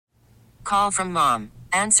Call from mom.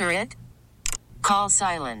 Answer it. Call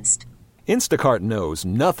silenced. Instacart knows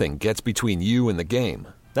nothing gets between you and the game.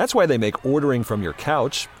 That's why they make ordering from your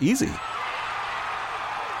couch easy.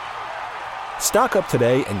 Stock up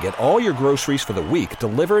today and get all your groceries for the week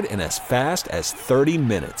delivered in as fast as 30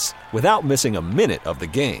 minutes without missing a minute of the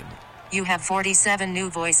game. You have 47 new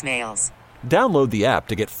voicemails. Download the app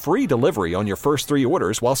to get free delivery on your first 3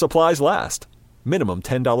 orders while supplies last. Minimum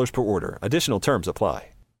 $10 per order. Additional terms apply.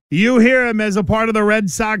 You hear him as a part of the Red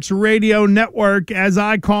Sox radio network, as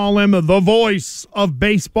I call him, the voice of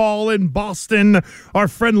baseball in Boston, our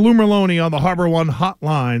friend Lou Merloni on the Harbor One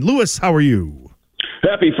hotline. Lewis, how are you?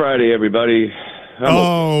 Happy Friday, everybody. What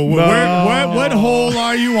hole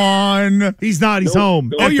are you on? He's not. He's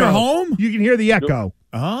home. Oh, you're home? You can hear the echo.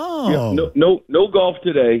 Oh. Yeah, no golf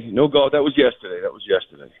today. No golf. That was yesterday.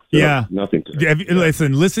 So yeah. Nothing today.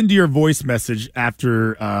 Listen to your voice message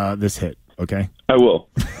after this hit, okay? I will.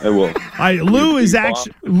 Lou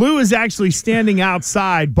is actually standing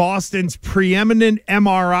outside Boston's preeminent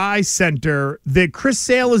MRI center that Chris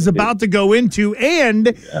Sale is about to go into, and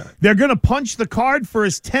they're going to punch the card for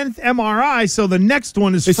his 10th MRI, so the next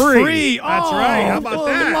one is free. That's right. How about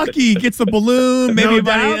that? Lucky. Gets the balloon, maybe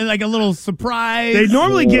doubt. like a little surprise. They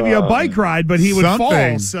normally give you a bike ride, but he would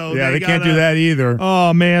fall. So yeah, they can't do that either.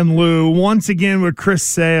 Oh, man, Lou. Once again with Chris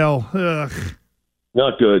Sale. Ugh.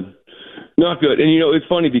 Not good. Not good. And, it's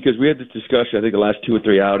funny because we had this discussion, I think, the last 2 or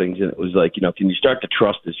 3 outings, and it was like, can you start to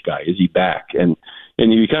trust this guy? Is he back? And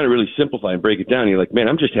you kind of really simplify and break it down. You're like, man,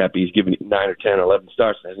 I'm just happy he's given 9 or 10 or 11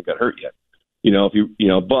 starts and hasn't got hurt yet.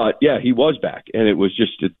 But, yeah, he was back, and it was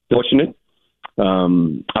just fortunate.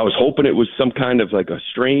 I was hoping it was some kind of like a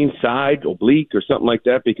strained side, oblique or something like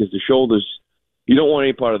that, because the shoulders, you don't want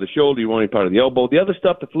any part of the shoulder, you want any part of the elbow. The other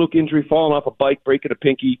stuff, the fluke injury, falling off a bike, breaking a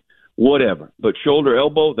pinky, whatever. But shoulder,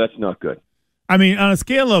 elbow, that's not good. I mean, on a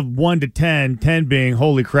scale of 1 to 10, 10 being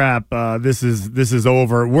holy crap, this is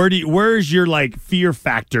over. Where's your fear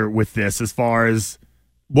factor with this, as far as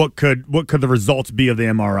what could the results be of the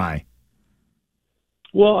MRI?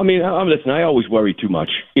 Well, I mean, listen, I always worry too much.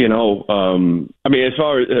 I mean, as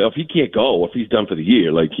far as if he can't go, if he's done for the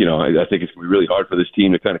year, I think it's going to be really hard for this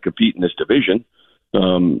team to kind of compete in this division.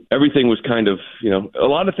 Everything was kind of, a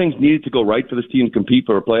lot of things needed to go right for this team to compete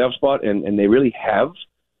for a playoff spot, and they really have.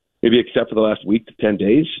 Maybe except for the last week to 10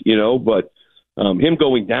 days, but him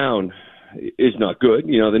going down is not good.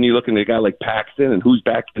 Then you look at a guy like Paxton, and who's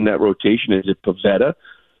back in that rotation? Is it Pivetta?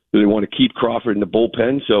 Do they want to keep Crawford in the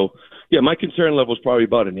bullpen? So, yeah, my concern level is probably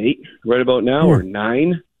about an 8 right about now, or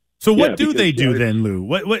 9. So what do they do then, Lou?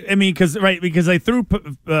 What I mean, because they threw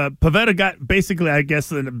Pivetta got basically, I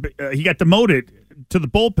guess, he got demoted to the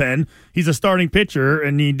bullpen. He's a starting pitcher,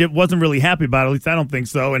 and he wasn't really happy about it. At least I don't think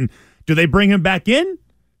so. And do they bring him back in?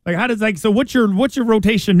 So what's your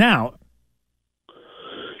rotation now?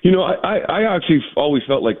 I actually always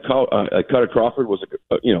felt like Cutter Crawford was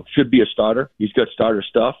should be a starter. He's got starter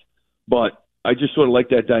stuff, but I just sort of like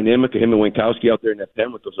that dynamic of him and Winkowski out there in that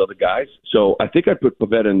pen with those other guys. So I think I'd put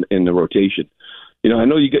Pivetta in the rotation. I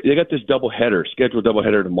know they got this scheduled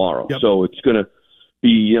doubleheader tomorrow. Yep. So it's going to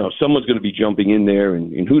be, someone's going to be jumping in there,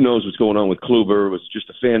 and who knows what's going on with Kluber. It was just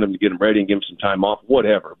a fandom to get him ready and give him some time off,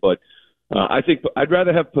 whatever. But I think I'd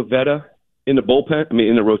rather have Pivetta in the bullpen,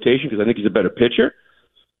 in the rotation, because I think he's a better pitcher.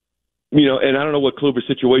 And I don't know what Kluber's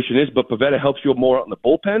situation is, but Pivetta helps you more out in the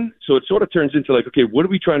bullpen. So it sort of turns into okay, what are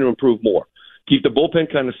we trying to improve more? Keep the bullpen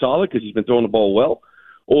kind of solid because he's been throwing the ball well,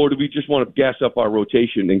 or do we just want to gas up our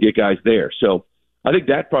rotation and get guys there? So I think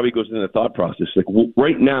that probably goes into the thought process.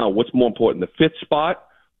 Right now, what's more important, the 5th spot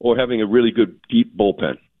or having a really good deep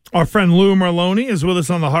bullpen? Our friend Lou Merloni is with us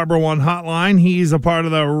on the Harbor One hotline. He's a part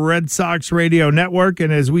of the Red Sox radio network,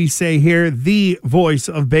 and as we say here, the voice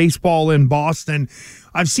of baseball in Boston.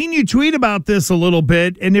 I've seen you tweet about this a little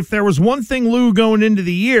bit, and if there was one thing, Lou, going into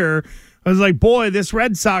the year, I was like, boy, this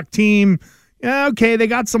Red Sox team, okay, they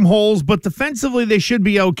got some holes, but defensively they should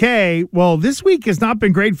be okay. Well, this week has not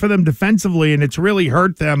been great for them defensively, and it's really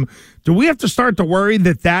hurt them. Do we have to start to worry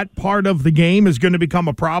that part of the game is going to become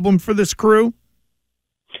a problem for this crew?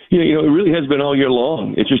 It really has been all year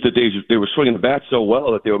long. It's just that they were swinging the bat so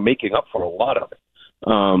well that they were making up for a lot of it.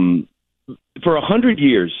 For 100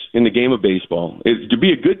 years in the game of baseball, to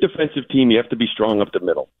be a good defensive team, you have to be strong up the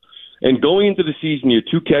middle. And going into the season, you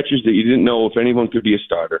had 2 catchers that you didn't know if anyone could be a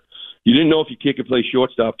starter. You didn't know if Kike could play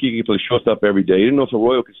shortstop. Kike could play shortstop every day. You didn't know if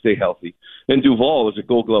Arroyo could stay healthy. And Duvall is a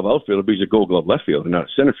Gold Glove outfielder, but he's a Gold Glove left fielder, not a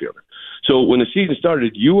center fielder. So when the season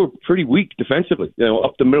started, you were pretty weak defensively,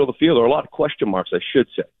 up the middle of the field, or a lot of question marks, I should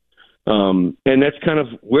say. And that's kind of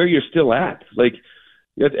where you're still at.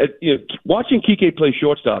 Watching Kike play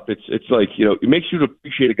shortstop, it's like, it makes you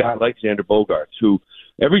appreciate a guy like Xander Bogaerts, who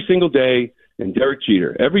every single day, and Derek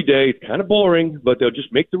Jeter, every day, it's kind of boring, but they'll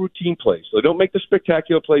just make the routine plays. So they don't make the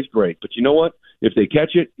spectacular plays great. But you know what? If they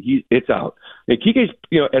catch it, it's out. And Kike's,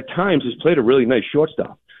 at times has played a really nice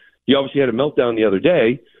shortstop. He obviously had a meltdown the other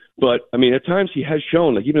day, but, at times he has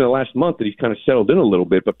shown, like even in the last month, that he's kind of settled in a little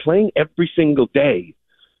bit. But playing every single day,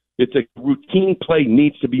 it's a routine play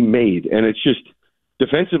needs to be made. And it's just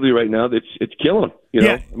defensively right now, it's killing.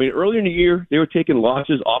 Yeah. Earlier in the year, they were taking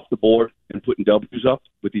losses off the board and putting W's up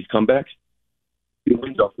with these comebacks.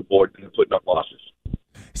 Wins off the board and putting up losses.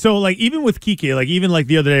 So, even with Kike, even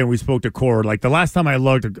the other day when we spoke to Core, the last time I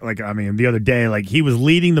looked, the other day, he was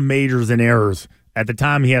leading the majors in errors. At the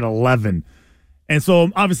time, he had 11. And so,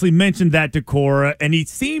 obviously, mentioned that to Cora, and he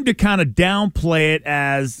seemed to kind of downplay it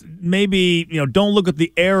as maybe, don't look at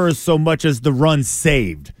the errors so much as the runs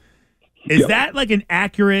saved. Is that an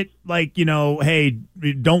accurate, hey,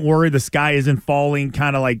 don't worry, the sky isn't falling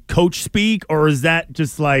kind of coach speak, or is that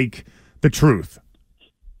just the truth?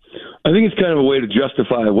 I think it's kind of a way to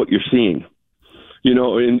justify what you're seeing,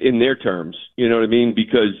 in their terms. You know what I mean?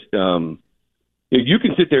 Because you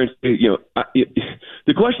can sit there and say,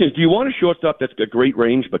 the question is, do you want a shortstop that's got great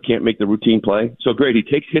range but can't make the routine play? So great, he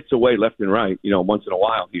takes hits away left and right, once in a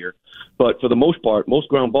while here. But for the most part, most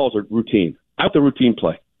ground balls are routine, out the routine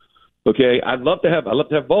play. Okay, I'd love to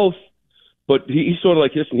have both. But he's sort of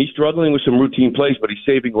listen, he's struggling with some routine plays, but he's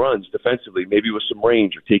saving runs defensively, maybe with some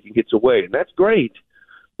range or taking hits away. And that's great.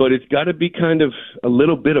 But it's got to be kind of a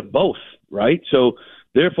little bit of both, right? So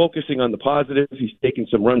they're focusing on the positive. He's taking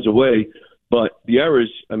some runs away. But the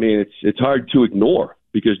errors, it's hard to ignore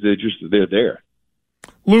because they're there.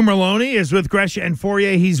 Lou Merloni is with Gresh and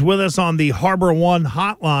Fauria. He's with us on the Harbor One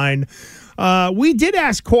hotline. We did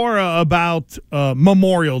ask Cora about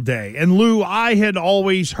Memorial Day. And Lou, I had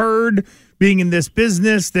always heard, being in this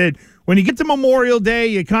business, that when you get to Memorial Day,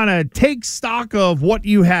 you kind of take stock of what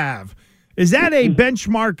you have. Is that a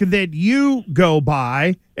benchmark that you go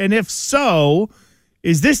by? And if so,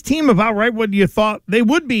 is this team about right what you thought they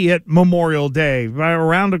would be at Memorial Day, right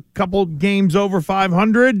around a couple games over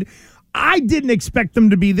 500? I didn't expect them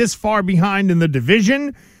to be this far behind in the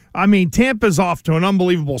division. Tampa's off to an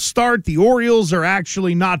unbelievable start. The Orioles are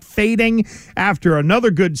actually not fading after another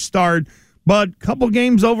good start. But a couple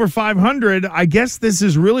games over 500, I guess this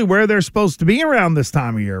is really where they're supposed to be around this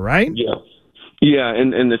time of year, right? Yeah. Yeah,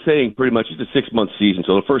 and the saying pretty much it's a 6-month season.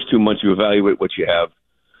 So the first 2 months you evaluate what you have.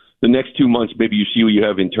 The next 2 months maybe you see what you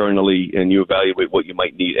have internally and you evaluate what you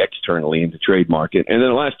might need externally in the trade market. And then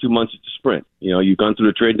the last 2 months it's a sprint. You've gone through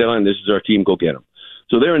the trade deadline. This is our team. Go get them.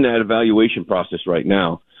 So they're in that evaluation process right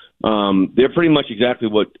now. They're pretty much exactly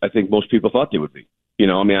what I think most people thought they would be.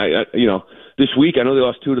 This week I know they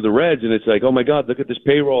lost 2 to the Reds, and it's like, oh my God, look at this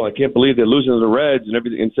payroll. I can't believe they're losing to the Reds and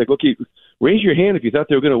everything. And it's like, okay, raise your hand if you thought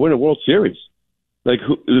they were going to win a World Series.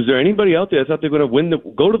 Is there anybody out there that thought they're going to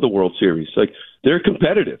go to the World Series? They're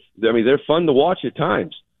competitive. They're fun to watch at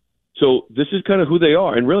times. So this is kind of who they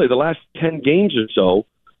are. And really, the last 10 games or so,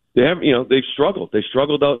 they've struggled. They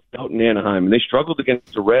struggled out in Anaheim, and they struggled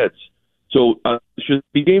against the Reds. So should it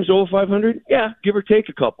be games over 500? Yeah, give or take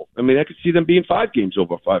a couple. I could see them being 5 games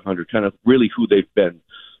over 500, kind of really who they've been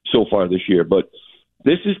so far this year. But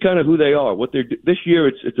this is kind of who they are. This year,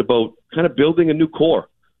 it's about kind of building a new core.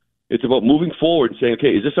 It's about moving forward and saying,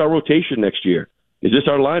 okay, is this our rotation next year? Is this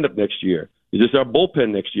our lineup next year? Is this our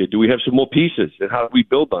bullpen next year? Do we have some more pieces? And how do we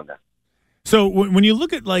build on that? So when you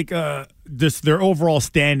look at their overall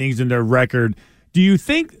standings and their record, do you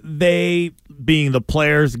think they, being the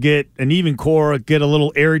players, and even Cora, get a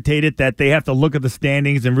little irritated that they have to look at the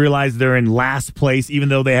standings and realize they're in last place, even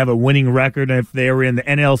though they have a winning record? And if they were in the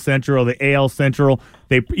NL Central or the AL Central,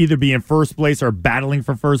 they'd either be in first place or battling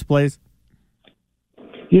for first place?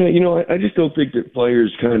 Yeah, I just don't think that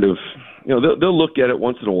players kind of, they'll look at it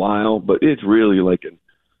once in a while, but it's really like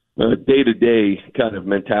a day-to-day kind of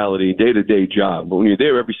mentality, day-to-day job. But when you're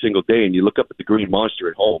there every single day and you look up at the green monster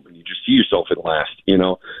at home and you just see yourself in last,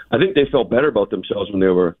 I think they felt better about themselves when they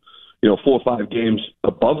were, 4 or 5 games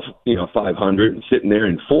above, 500 and sitting there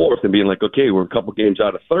in fourth and being like, okay, we're a couple games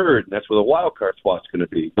out of third, and that's where the wild card spot's going to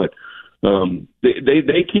be. But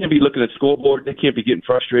they can't be looking at scoreboard. They can't be getting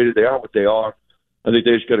frustrated. They are what they are. I think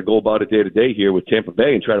they just got to go about it day to day here with Tampa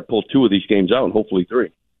Bay and try to pull 2 of these games out and hopefully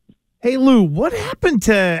 3. Hey, Lou, what happened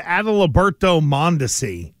to Adalberto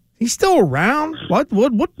Mondesi? He's still around? What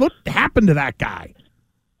happened to that guy?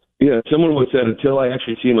 Yeah, someone once said, until I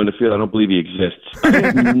actually see him on the field, I don't believe he exists. I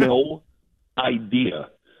have no idea.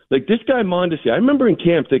 This guy Mondesi, I remember in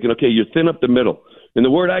camp thinking, okay, you're thin up the middle. And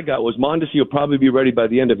the word I got was Mondesi will probably be ready by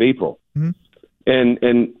the end of April. Mm-hmm. And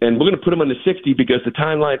we're going to put him on the 60 because the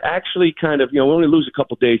timeline actually kind of, we only lose a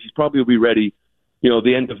couple days. He's probably will be ready,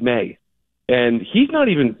 the end of May. And he's not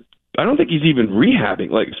even, I don't think he's even rehabbing,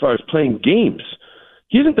 like as far as playing games.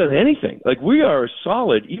 He hasn't done anything. Like we are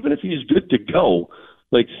solid, even if he's good to go,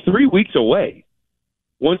 like 3 weeks away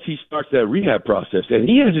once he starts that rehab process. And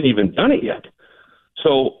he hasn't even done it yet.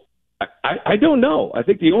 So I don't know. I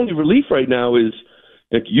think the only relief right now is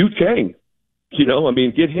like Yu Chang,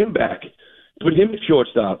 get him back. Put him at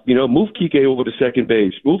shortstop, move Kike over to second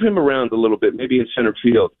base, move him around a little bit, maybe in center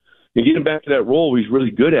field, and get him back to that role he's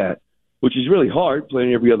really good at, which is really hard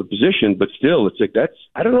playing every other position. But still, it's like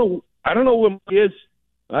I don't know what he is.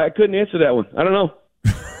 I couldn't answer that one. I don't know.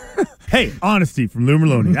 Hey, honesty from Lou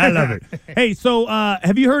Merloni. I love it. Hey, so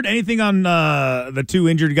have you heard anything on the two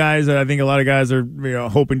injured guys that I think a lot of guys are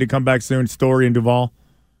hoping to come back soon, Story and Duvall?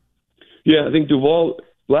 Yeah, I think Duvall.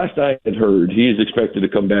 Last I had heard, he is expected to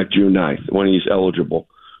come back June 9th when he's eligible,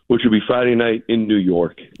 which will be Friday night in New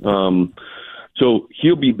York. So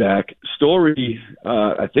he'll be back. Story,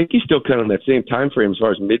 I think he's still kind of in that same time frame as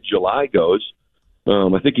far as mid-July goes.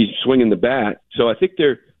 I think he's swinging the bat. So I think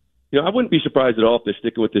they're, I wouldn't be surprised at all if they're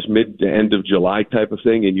sticking with this mid to end of July type of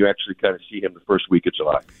thing, and you actually kind of see him the first week of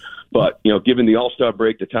July. But, given the All-Star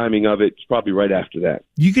break, the timing of it's probably right after that.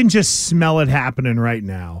 You can just smell it happening right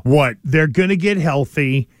now. What? They're going to get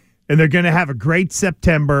healthy, and they're going to have a great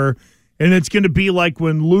September, and it's going to be like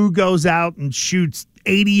when Lou goes out and shoots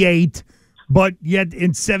 88, but yet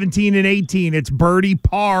in 17 and 18, it's birdie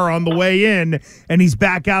par on the way in, and he's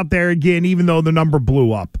back out there again, even though the number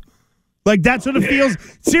blew up. Like, that's what it feels.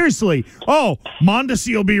 Seriously. Oh,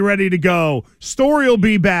 Mondesi will be ready to go. Story will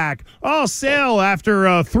be back. Oh, Sale,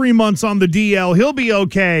 after 3 months on the DL, he'll be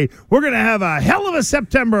okay. We're going to have a hell of a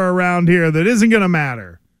September around here that isn't going to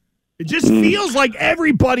matter. It just feels like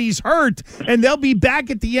everybody's hurt, and they'll be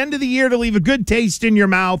back at the end of the year to leave a good taste in your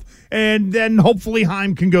mouth, and then hopefully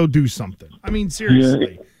Heim can go do something. I mean,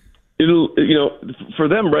 seriously. Yeah. It'll, for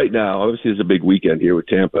them right now, obviously it's a big weekend here with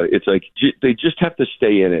Tampa. It's like they just have to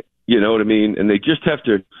stay in it, you know what I mean? And they just have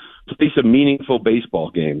to play some meaningful baseball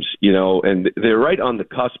games, and they're right on the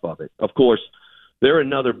cusp of it. Of course, they're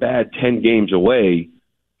another bad 10 games away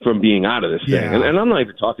from being out of this thing. Yeah. And I'm not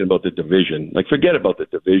even talking about the division. Like, forget about the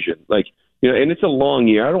division. Like, and it's a long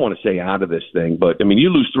year. I don't want to say out of this thing, but, you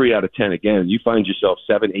lose 3 out of 10 again, you find yourself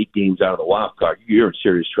 7, 8 games out of the wild card, you're in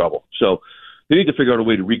serious trouble. So they need to figure out a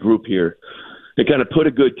way to regroup here and kind of put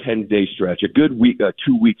a good 10-day stretch, a good week,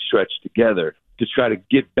 2-week stretch together to try to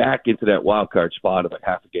get back into that wild card spot of a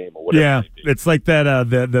half a game or whatever. Yeah, it's like that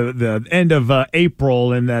the end of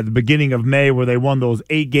April and the beginning of May where they won those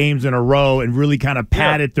 8 games in a row and really kind of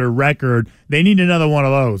padded their record. They need another one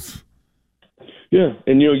of those. Yeah,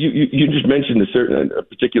 and you just mentioned a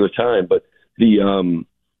particular time, but the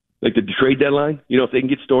like the trade deadline, if they can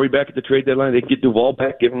get Story back at the trade deadline, they can get Duvall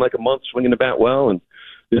back, give him like a month swinging the bat well, and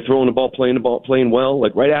they're throwing the ball, playing well.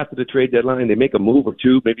 Like right after the trade deadline, they make a move or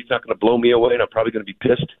two. Maybe it's not going to blow me away, and I'm probably going to be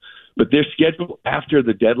pissed. But their schedule after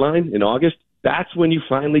the deadline in August, that's when you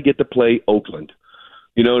finally get to play Oakland.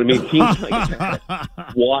 You know what I mean? Teams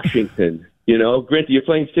like Washington. Granted, you're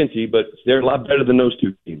playing Cincy, but they're a lot better than those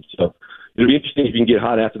two teams. So it'll be interesting if you can get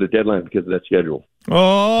hot after the deadline because of that schedule.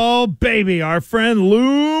 Oh, baby, our friend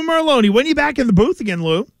Lou Merloni. When are you back in the booth again,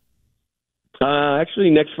 Lou?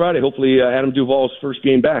 Actually, next Friday, hopefully Adam Duvall's first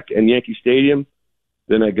game back in Yankee Stadium.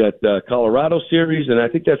 Then I got Colorado series, and I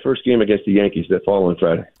think that first game against the Yankees that following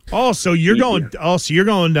Friday. Oh, so you're going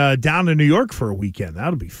down to New York for a weekend.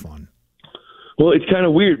 That'll be fun. Well, it's kind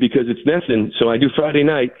of weird because it's Nesson, so I do Friday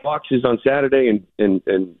night. Fox is on Saturday, and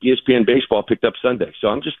ESPN Baseball picked up Sunday. So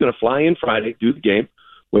I'm just going to fly in Friday, do the game,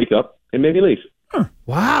 wake up, and maybe leave. Huh.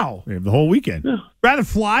 Wow. We have the whole weekend. Yeah. Rather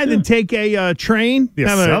fly than take a train? Yeah,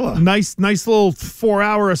 have a nice little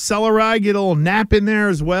 4-hour Acela ride, get a little nap in there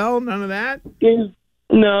as well? None of that? Yeah.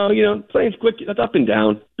 No, plane's quick. It's up and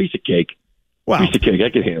down. Piece of cake. Wow. Piece of cake. I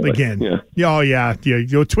can handle again. it. Yeah. Oh, yeah.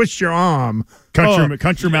 You'll twist your arm.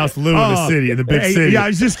 Country Mouse Lou in the city, in the big city. Yeah, I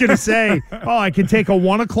was just going to say, I can take a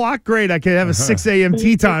 1 o'clock. Great. I could have a 6 a.m.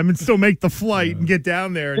 tea time and still make the flight and get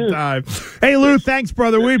down there in time. Hey, Lou, thanks,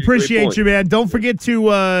 brother. We appreciate you, man. Don't forget to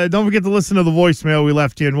listen to the voicemail we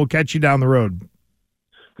left you, and we'll catch you down the road.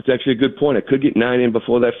 That's actually a good point. I could get 9 in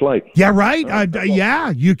before that flight. Yeah, right?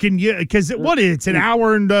 Yeah, you can, because it's an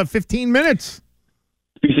hour and 15 minutes.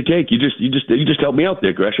 Piece of cake. You just helped me out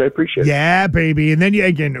there, Gresh. I appreciate it. Yeah, baby. And then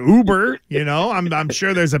you can Uber. I'm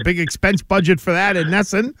sure there's a big expense budget for that in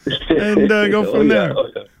Nesson, and go from there. Oh,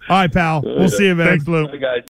 yeah. All right, pal. We'll see you, man. Thanks, Lou. Bye, guys.